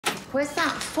Where's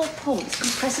that foot pump? The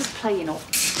compressor's playing up.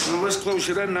 Well, let's close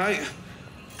your end, mate.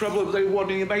 Probably one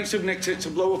of your mates have nicked it to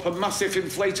blow up a massive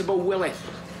inflatable willy.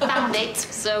 Found it,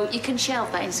 so you can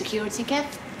shelve that in security, Kev.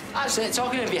 Actually,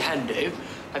 talking of your hen do,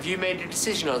 have you made a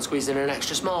decision on squeezing an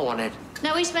extra small one in?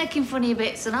 No, he's making funny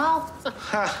bits and all.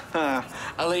 Ha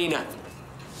ha. Alina.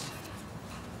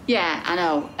 Yeah, I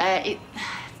know.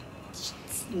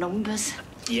 It's numbers.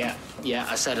 Yeah,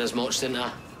 I said as much, didn't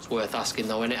I? It's worth asking,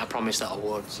 though, innit? I promised that I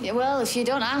would. Yeah, well, if you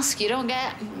don't ask, you don't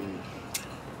get.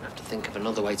 I have to think of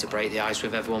another way to break the ice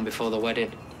with everyone before the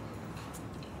wedding.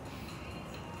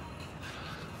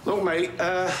 Look, mate,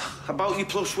 about your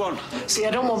 +1. See,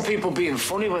 I don't want people being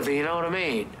funny with it, you know what I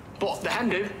mean? But the hen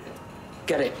do.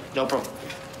 Get it, no problem.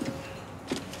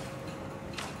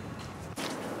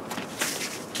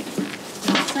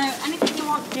 So, anything you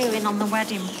want doing on the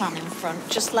wedding planning front,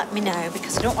 just let me know,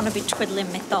 because I don't want to be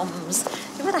twiddling my thumbs.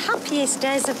 They were the happiest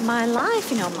days of my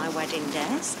life, you know, my wedding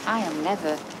days. I am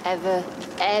never, ever,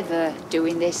 ever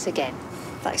doing this again.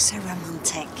 That is so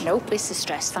romantic. Nope, it's the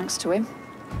stress, thanks to him.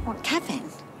 What, Kevin?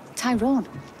 Tyrone.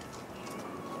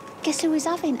 Guess who he's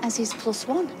having as his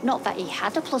 +1? Not that he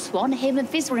had a +1. Him and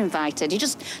Fizz were invited. You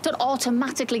just don't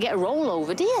automatically get a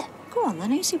rollover, do you? Go on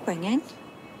then, who's he bringing?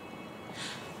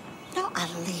 Not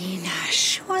Alina,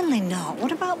 surely not.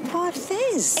 What about poor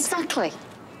Fizz? Exactly.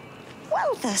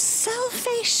 Well, they're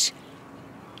selfish.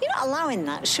 You're not allowing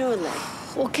that, surely.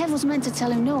 Well, Kev was meant to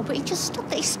tell him no, but he just stood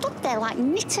there. He stood there like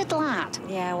knitted lad.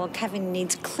 Yeah, well, Kevin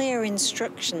needs clear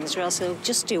instructions, or else he'll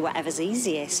just do whatever's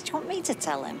easiest. Do you want me to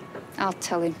tell him? I'll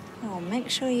tell him. Oh, make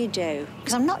sure you do.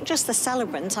 Because I'm not just the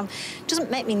celebrant. It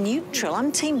doesn't make me neutral.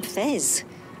 I'm Team Fizz.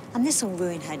 And this will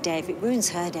ruin her day. If it ruins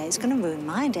her day, it's going to ruin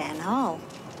my day and all.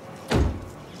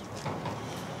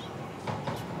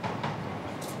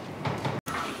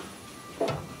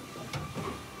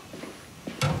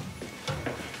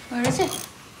 Where is it?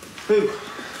 Who?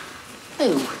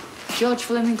 Who? George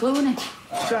Fleming Clooney.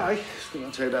 Ty, he's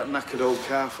going to take that knackered old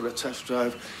car for a test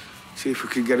drive. See if we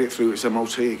can get it through its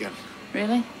MOT again.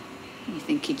 Really? You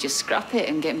think he'd just scrap it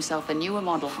and get himself a newer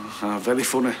model? Very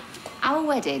funny. Our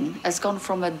wedding has gone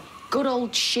from a good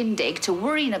old shindig to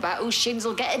worrying about whose shins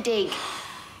will get a dig.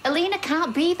 Alina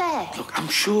can't be there. Look, I'm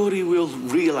sure he will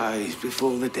realise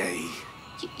before the day.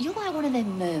 You're like one of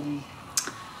them,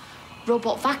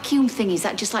 robot vacuum thingies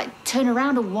that just, like, turn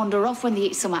around and wander off when they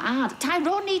eat something hard.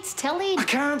 Tyrone needs telling. I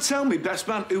can't tell me best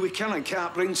man who we can and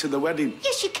can't bring to the wedding.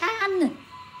 Yes, you can.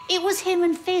 It was him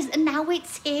and Fizz, and now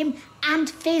it's him and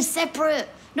Fizz separate.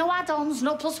 No add-ons,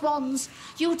 no +1s.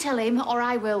 You tell him, or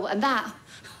I will, and that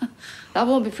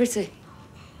won't be pretty.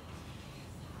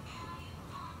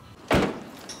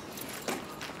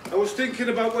 I was thinking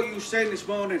about what you were saying this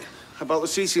morning, about the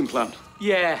seating plan.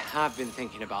 Yeah, I've been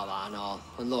thinking about that and all.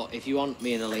 And look, if you want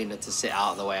me and Alina to sit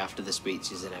out of the way after the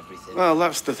speeches and everything... Well,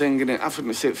 that's the thing, innit? Having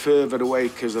to sit further away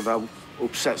because of how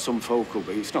upset some folk will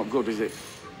be. It's not good, is it?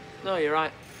 No, you're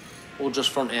right. We'll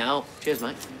just front it out. Cheers,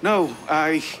 mate. No,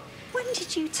 When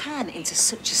did you turn into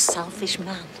such a selfish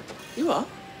man? You are?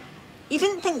 You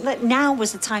didn't think that now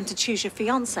was the time to choose your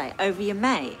fiancé over your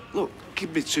mate? Look,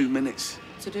 give me 2 minutes.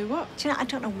 To do what? Do you know, I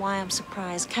don't know why I'm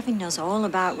surprised. Kevin knows all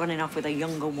about running off with a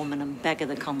younger woman and beggar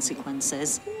the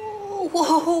consequences.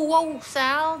 Whoa,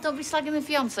 Sal. Don't be slagging my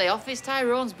fiancé off. It's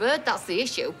Tyrone's bird, that's the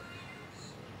issue.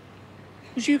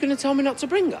 Was you going to tell me not to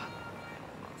bring her?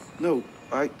 No,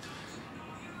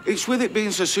 it's with it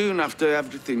being so soon after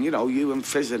everything, you know, you and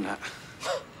Fizz and that.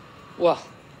 Well,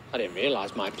 I didn't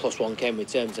realise my +1 came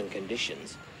with terms and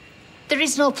conditions. There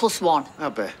is no +1. I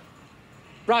bet.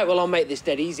 Right, well, I'll make this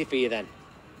dead easy for you then.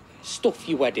 Stuff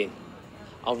your wedding.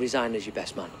 I'll resign as your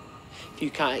best man. If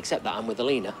you can't accept that I'm with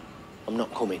Alina, I'm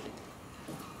not coming.